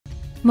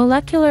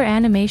Molecular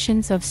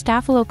animations of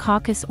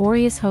Staphylococcus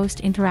aureus host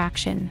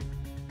interaction.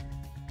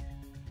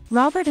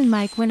 Robert and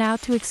Mike went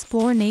out to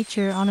explore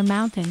nature on a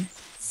mountain.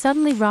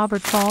 Suddenly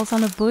Robert falls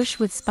on a bush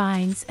with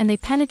spines and they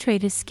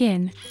penetrate his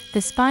skin.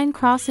 The spine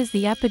crosses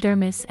the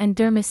epidermis and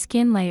dermis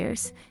skin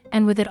layers,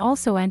 and with it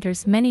also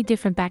enters many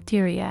different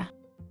bacteria.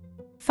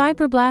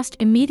 Fibroblast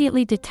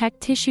immediately detect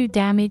tissue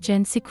damage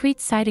and secrete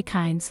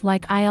cytokines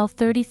like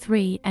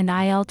IL-33 and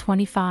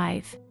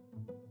IL-25.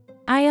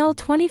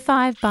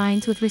 IL-25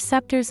 binds with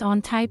receptors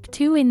on type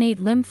 2 innate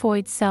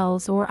lymphoid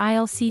cells or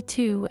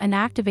ILC2 and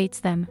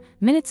activates them.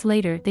 Minutes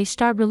later they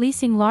start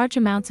releasing large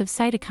amounts of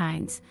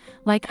cytokines,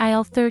 like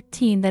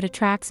IL-13 that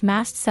attracts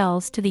mast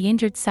cells to the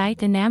injured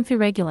site and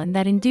amphiregulin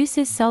that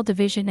induces cell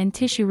division and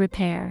tissue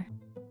repair.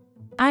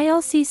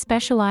 ILC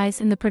specialize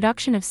in the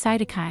production of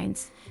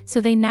cytokines, so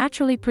they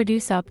naturally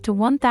produce up to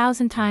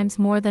 1,000 times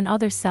more than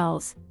other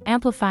cells,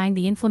 amplifying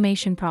the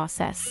inflammation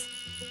process.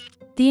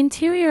 The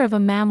interior of a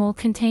mammal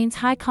contains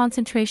high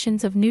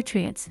concentrations of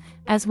nutrients,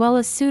 as well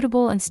as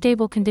suitable and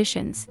stable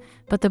conditions,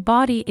 but the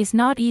body is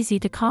not easy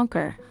to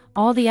conquer.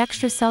 All the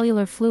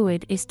extracellular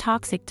fluid is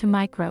toxic to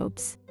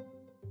microbes.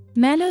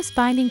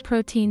 Mannose-binding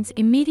proteins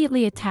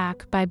immediately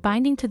attack by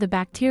binding to the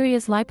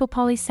bacteria's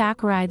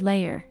lipopolysaccharide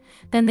layer.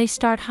 Then they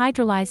start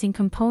hydrolyzing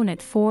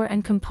component 4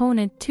 and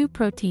component 2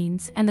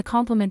 proteins and the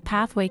complement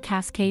pathway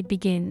cascade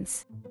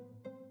begins.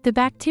 The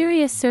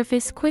bacteria's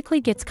surface quickly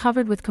gets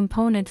covered with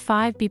component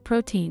 5b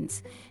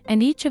proteins,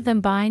 and each of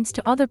them binds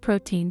to other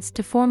proteins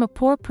to form a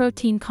pore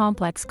protein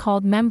complex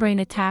called membrane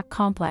attack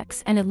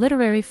complex, and it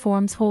literally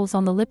forms holes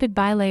on the lipid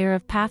bilayer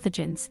of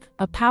pathogens,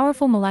 a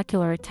powerful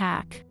molecular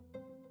attack.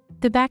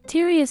 The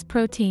bacteria's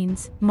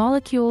proteins,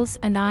 molecules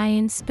and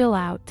ions spill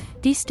out,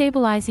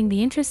 destabilizing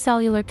the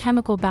intracellular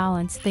chemical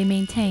balance they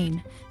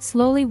maintain,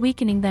 slowly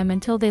weakening them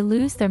until they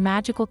lose their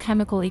magical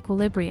chemical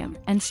equilibrium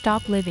and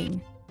stop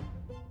living.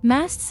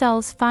 Mast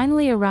cells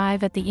finally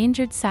arrive at the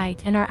injured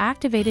site and are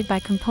activated by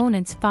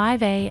components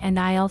 5a and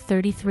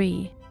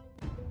IL-33.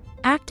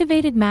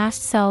 Activated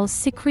mast cells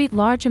secrete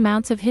large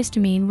amounts of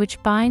histamine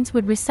which binds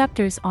with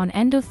receptors on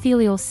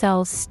endothelial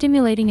cells,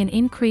 stimulating an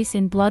increase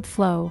in blood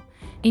flow,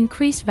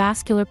 increased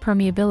vascular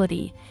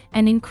permeability,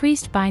 and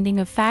increased binding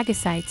of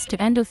phagocytes to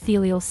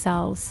endothelial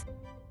cells.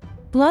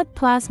 Blood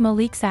plasma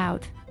leaks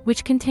out,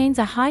 which contains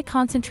a high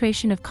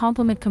concentration of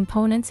complement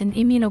components and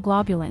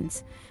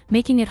immunoglobulins,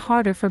 making it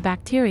harder for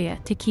bacteria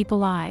to keep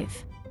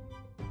alive.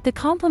 The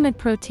complement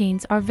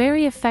proteins are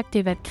very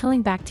effective at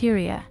killing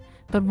bacteria,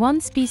 but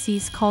one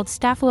species called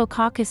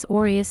Staphylococcus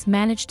aureus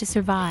managed to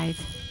survive.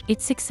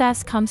 Its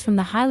success comes from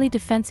the highly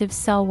defensive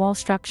cell wall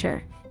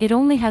structure. It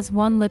only has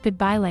one lipid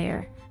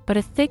bilayer, but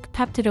a thick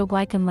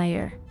peptidoglycan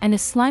layer, and a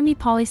slimy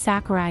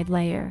polysaccharide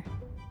layer.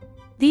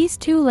 These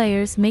two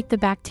layers make the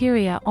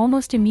bacteria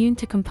almost immune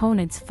to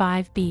components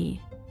 5b.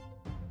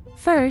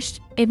 First,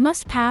 it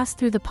must pass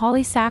through the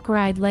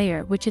polysaccharide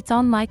layer, which it's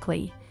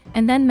unlikely,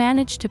 and then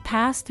manage to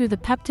pass through the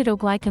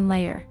peptidoglycan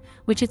layer,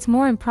 which it's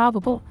more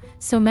improbable,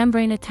 so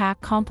membrane attack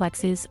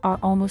complexes are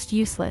almost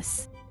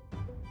useless.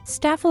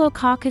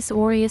 Staphylococcus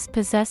aureus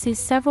possesses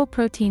several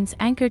proteins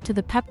anchored to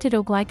the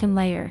peptidoglycan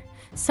layer.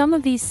 Some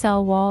of these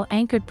cell wall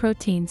anchored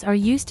proteins are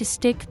used to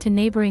stick to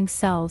neighboring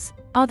cells,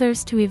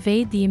 others to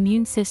evade the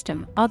immune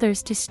system,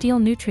 others to steal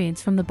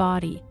nutrients from the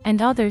body,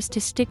 and others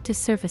to stick to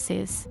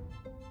surfaces.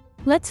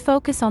 Let's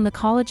focus on the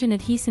collagen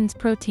adhesins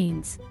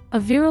proteins, a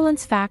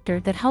virulence factor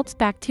that helps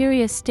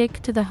bacteria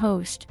stick to the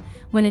host.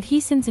 When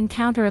adhesins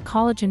encounter a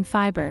collagen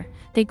fiber,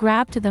 they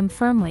grab to them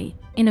firmly,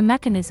 in a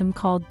mechanism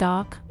called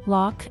dock,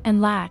 lock, and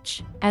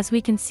latch. As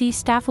we can see,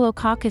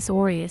 Staphylococcus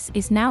aureus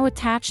is now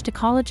attached to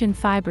collagen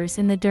fibers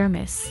in the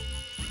dermis.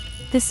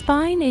 The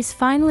spine is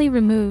finally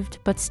removed,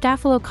 but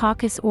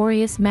Staphylococcus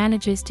aureus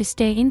manages to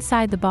stay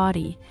inside the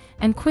body,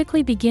 and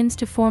quickly begins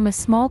to form a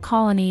small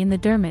colony in the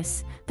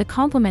dermis. The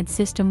complement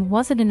system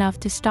wasn't enough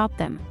to stop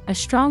them. A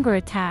stronger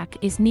attack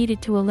is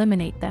needed to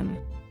eliminate them.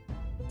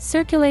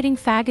 Circulating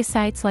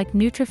phagocytes like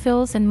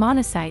neutrophils and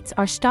monocytes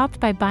are stopped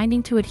by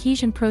binding to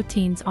adhesion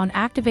proteins on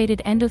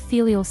activated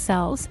endothelial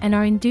cells and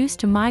are induced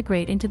to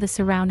migrate into the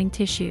surrounding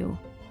tissue.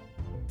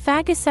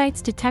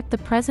 Phagocytes detect the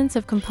presence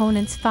of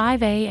components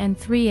 5a and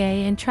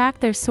 3a and track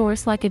their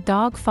source like a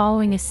dog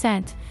following a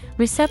scent.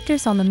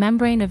 Receptors on the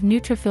membrane of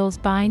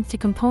neutrophils bind to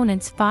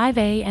components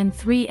 5a and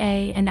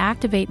 3a and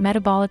activate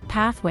metabolic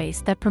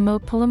pathways that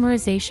promote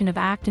polymerization of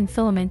actin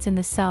filaments in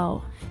the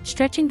cell,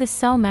 stretching the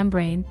cell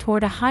membrane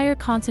toward a higher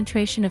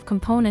concentration of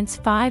components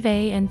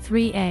 5a and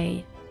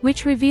 3a,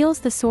 which reveals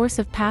the source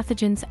of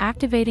pathogens,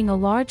 activating a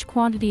large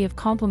quantity of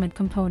complement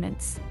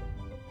components.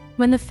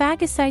 When the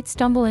phagocytes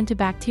stumble into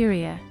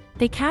bacteria,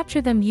 they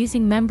capture them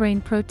using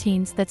membrane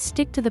proteins that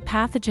stick to the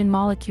pathogen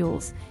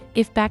molecules.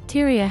 If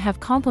bacteria have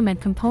complement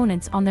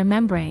components on their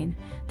membrane,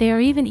 they are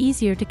even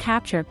easier to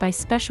capture by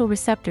special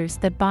receptors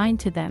that bind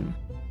to them.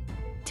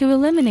 To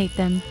eliminate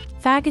them,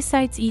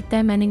 phagocytes eat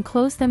them and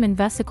enclose them in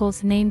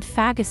vesicles named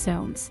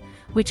phagosomes,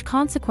 which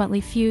consequently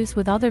fuse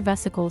with other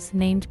vesicles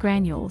named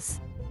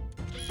granules.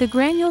 The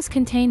granules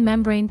contain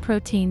membrane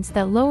proteins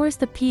that lowers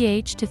the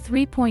pH to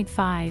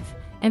 3.5.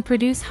 and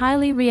produce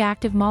highly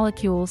reactive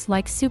molecules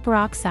like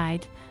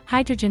superoxide,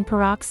 hydrogen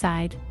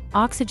peroxide,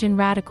 oxygen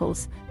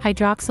radicals,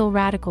 hydroxyl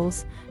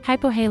radicals,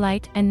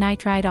 hypohalite, and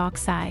nitride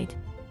oxide.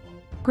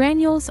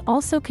 Granules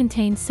also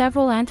contain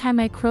several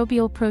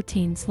antimicrobial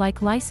proteins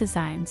like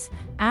lysozymes,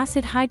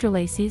 acid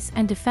hydrolases,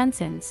 and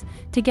defensins.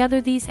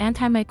 Together, these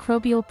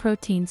antimicrobial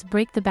proteins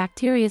break the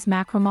bacteria's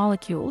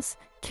macromolecules,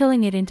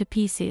 killing it into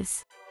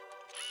pieces.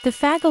 The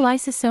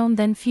phagolysosome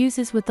then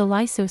fuses with the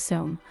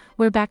lysosome,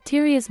 where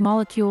bacteria's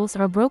molecules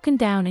are broken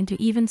down into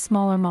even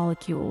smaller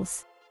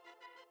molecules.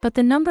 But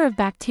the number of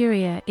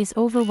bacteria is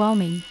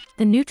overwhelming.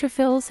 The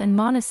neutrophils and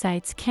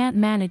monocytes can't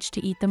manage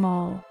to eat them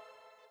all.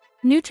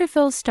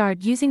 Neutrophils start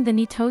using the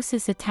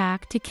netosis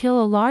attack to kill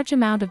a large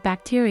amount of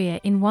bacteria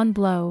in one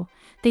blow.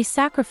 They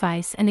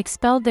sacrifice and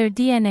expel their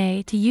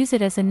DNA to use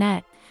it as a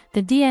net.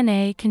 The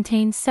DNA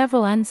contains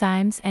several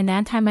enzymes and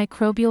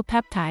antimicrobial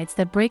peptides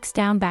that breaks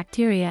down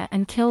bacteria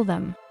and kill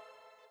them.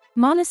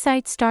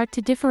 Monocytes start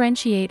to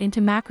differentiate into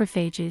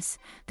macrophages.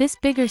 This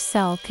bigger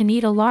cell can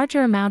eat a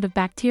larger amount of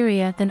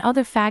bacteria than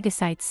other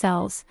phagocyte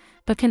cells,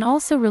 but can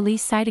also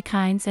release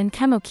cytokines and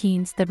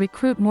chemokines that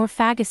recruit more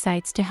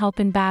phagocytes to help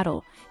in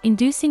battle,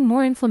 inducing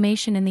more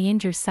inflammation in the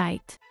injured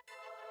site.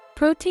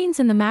 Proteins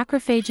in the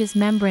macrophage's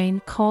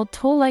membrane called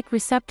toll-like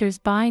receptors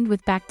bind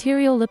with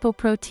bacterial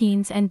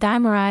lipoproteins and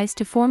dimerize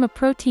to form a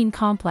protein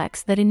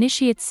complex that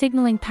initiates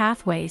signaling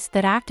pathways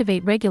that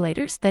activate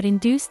regulators that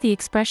induce the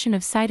expression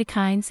of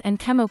cytokines and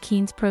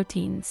chemokines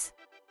proteins.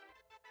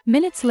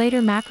 Minutes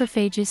later,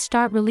 macrophages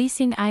start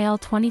releasing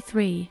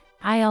IL-23,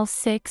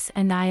 IL-6,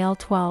 and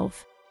IL-12.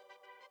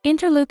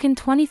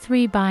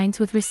 Interleukin-23 binds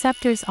with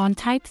receptors on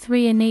type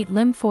 3 innate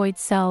lymphoid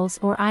cells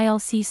or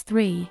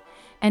ILCs3,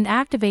 and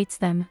activates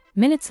them.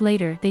 Minutes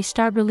later, they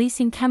start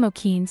releasing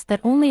chemokines that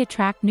only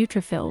attract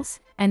neutrophils,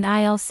 and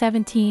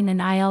IL-17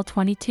 and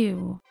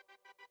IL-22.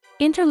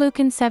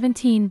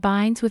 Interleukin-17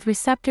 binds with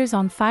receptors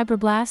on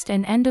fibroblast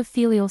and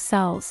endothelial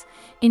cells,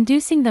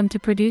 inducing them to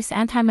produce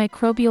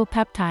antimicrobial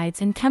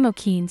peptides and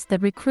chemokines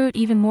that recruit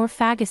even more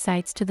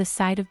phagocytes to the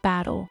site of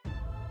battle.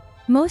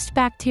 Most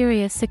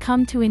bacteria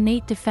succumb to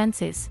innate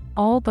defenses,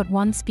 all but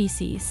one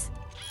species.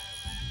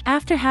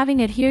 After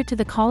having adhered to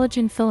the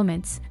collagen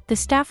filaments, the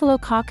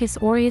Staphylococcus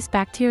aureus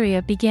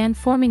bacteria began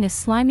forming a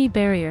slimy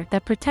barrier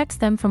that protects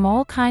them from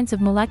all kinds of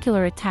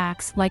molecular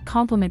attacks like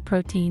complement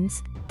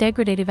proteins,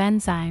 degradative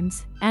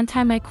enzymes,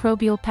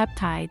 antimicrobial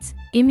peptides,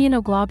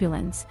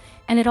 immunoglobulins,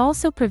 and it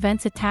also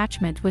prevents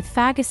attachment with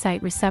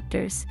phagocyte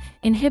receptors,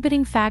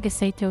 inhibiting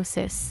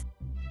phagocytosis.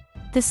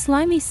 The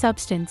slimy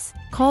substance,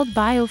 called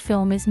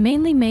biofilm, is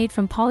mainly made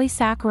from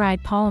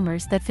polysaccharide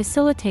polymers that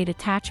facilitate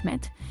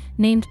attachment,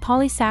 named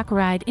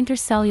polysaccharide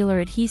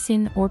intercellular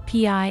adhesin or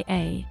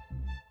PIA.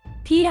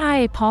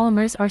 PIA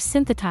polymers are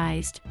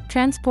synthesized,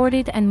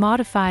 transported, and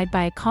modified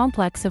by a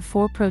complex of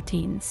 4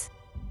 proteins.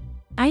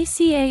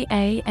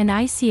 ICAA and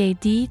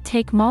ICAD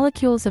take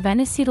molecules of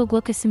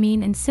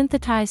N-acetylglucosamine and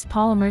synthesized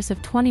polymers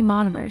of 20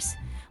 monomers,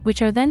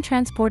 which are then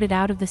transported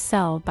out of the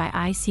cell by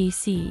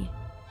ICC.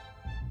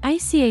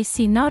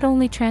 ICAC not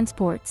only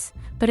transports,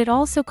 but it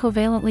also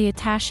covalently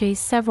attaches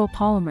several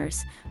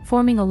polymers,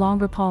 forming a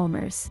longer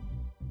polymers.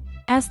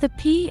 As the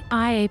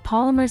PIA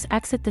polymers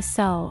exit the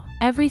cell,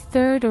 every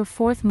third or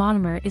fourth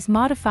monomer is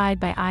modified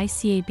by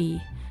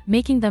ICAB,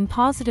 making them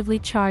positively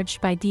charged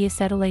by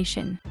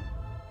deacetylation.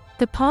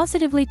 The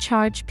positively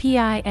charged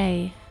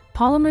PIA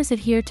polymers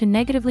adhere to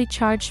negatively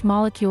charged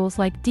molecules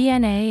like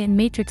DNA and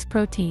matrix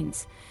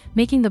proteins,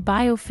 making the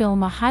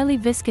biofilm a highly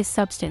viscous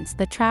substance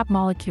that traps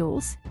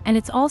molecules, and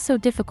it's also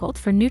difficult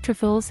for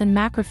neutrophils and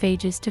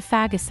macrophages to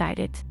phagocyte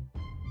it.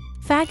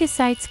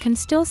 Phagocytes can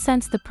still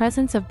sense the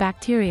presence of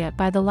bacteria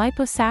by the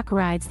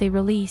liposaccharides they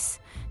release.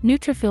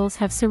 Neutrophils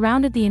have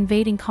surrounded the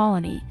invading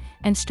colony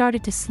and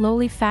started to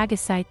slowly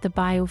phagocyte the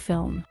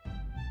biofilm.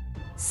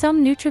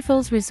 Some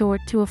neutrophils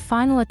resort to a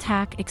final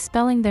attack,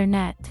 expelling their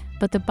net,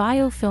 but the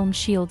biofilm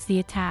shields the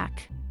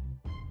attack.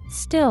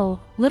 Still,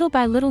 little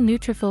by little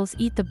neutrophils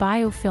eat the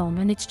biofilm,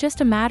 and it's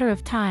just a matter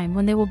of time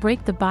when they will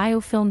break the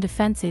biofilm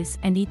defenses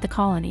and eat the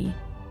colony.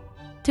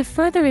 To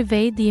further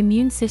evade the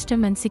immune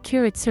system and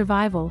secure its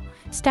survival,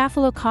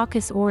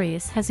 Staphylococcus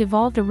aureus has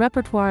evolved a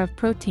repertoire of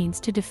proteins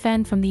to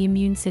defend from the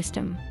immune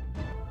system.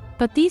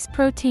 But these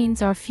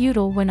proteins are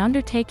futile when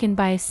undertaken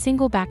by a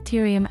single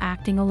bacterium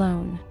acting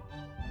alone.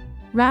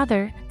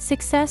 Rather,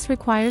 success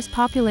requires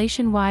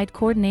population-wide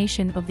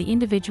coordination of the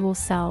individual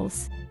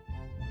cells.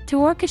 To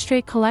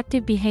orchestrate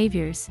collective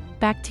behaviors,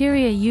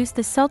 bacteria use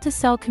the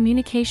cell-to-cell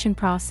communication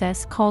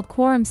process called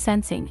quorum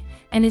sensing,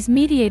 and is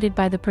mediated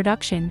by the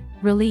production,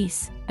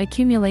 release,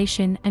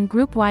 accumulation, and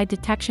group-wide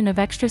detection of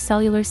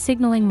extracellular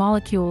signaling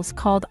molecules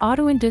called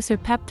autoinducer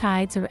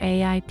peptides or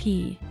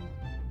AIP.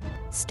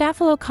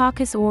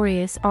 Staphylococcus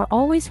aureus are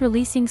always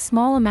releasing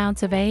small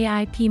amounts of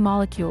AIP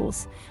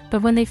molecules,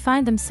 but when they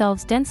find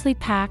themselves densely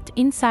packed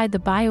inside the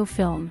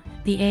biofilm,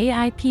 the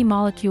AIP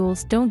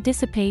molecules don't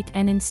dissipate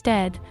and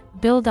instead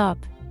build up,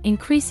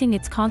 increasing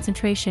its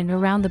concentration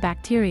around the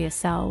bacteria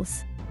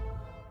cells.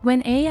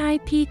 When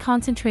AIP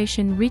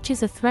concentration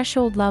reaches a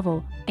threshold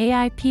level,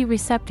 AIP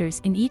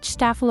receptors in each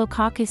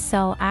Staphylococcus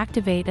cell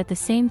activate at the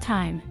same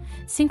time,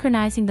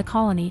 synchronizing the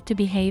colony to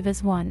behave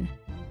as one.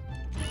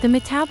 The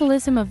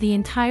metabolism of the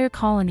entire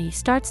colony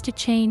starts to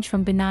change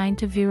from benign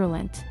to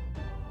virulent.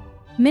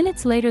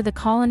 Minutes later, the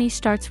colony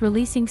starts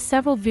releasing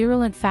several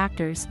virulent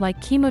factors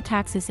like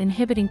chemotaxis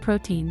inhibiting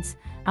proteins,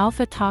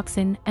 alpha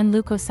toxin, and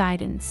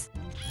leukocidins.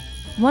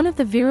 One of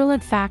the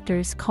virulent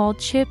factors, called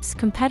CHIPs,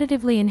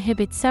 competitively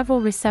inhibits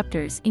several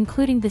receptors,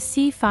 including the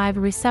C5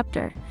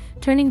 receptor,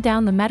 turning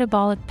down the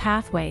metabolic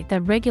pathway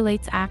that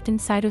regulates actin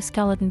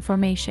cytoskeleton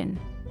formation.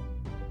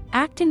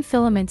 Actin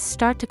filaments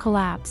start to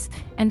collapse,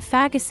 and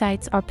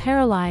phagocytes are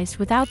paralyzed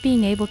without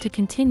being able to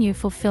continue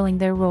fulfilling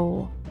their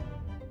role.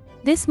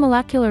 This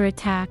molecular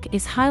attack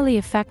is highly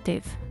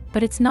effective,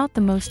 but it's not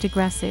the most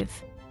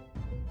aggressive.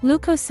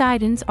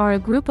 Leukocidins are a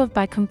group of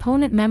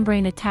bicomponent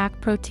membrane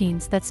attack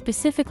proteins that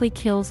specifically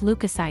kills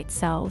leukocyte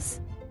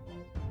cells.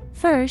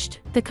 First,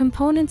 the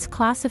components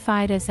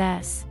classified as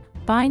S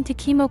bind to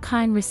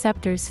chemokine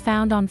receptors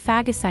found on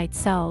phagocyte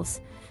cells,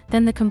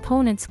 then the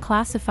components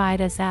classified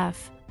as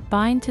F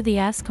bind to the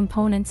S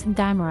components and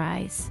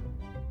dimerize.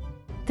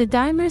 The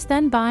dimers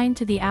then bind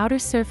to the outer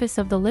surface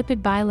of the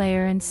lipid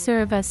bilayer and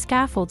serve as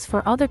scaffolds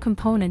for other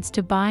components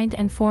to bind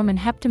and form an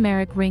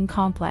heptameric ring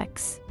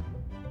complex.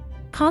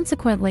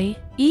 Consequently,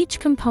 each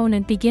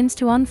component begins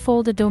to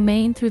unfold a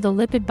domain through the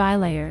lipid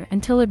bilayer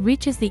until it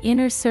reaches the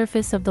inner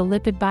surface of the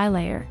lipid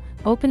bilayer,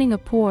 opening a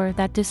pore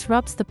that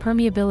disrupts the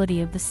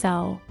permeability of the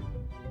cell.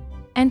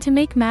 And to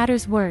make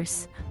matters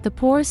worse, the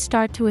pores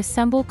start to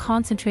assemble,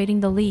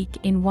 concentrating the leak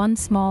in one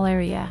small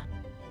area.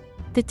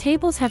 The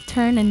tables have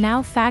turned, and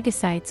now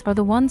phagocytes are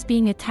the ones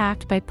being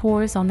attacked by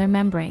pores on their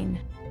membrane.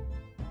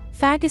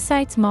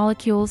 Phagocytes'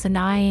 molecules and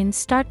ions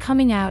start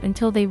coming out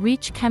until they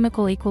reach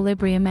chemical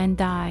equilibrium and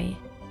die.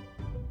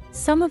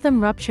 Some of them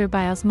rupture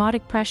by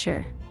osmotic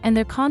pressure, and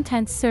their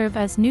contents serve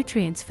as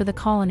nutrients for the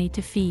colony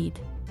to feed.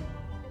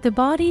 The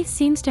body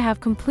seems to have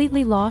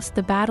completely lost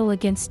the battle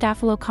against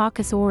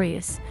Staphylococcus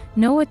aureus.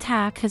 No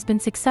attack has been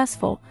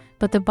successful,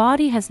 but the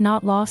body has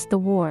not lost the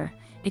war.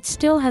 It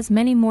still has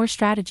many more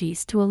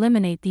strategies to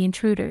eliminate the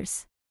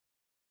intruders.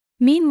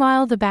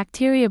 Meanwhile, the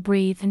bacteria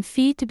breathe and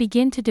feed to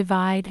begin to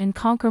divide and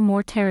conquer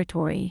more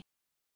territory.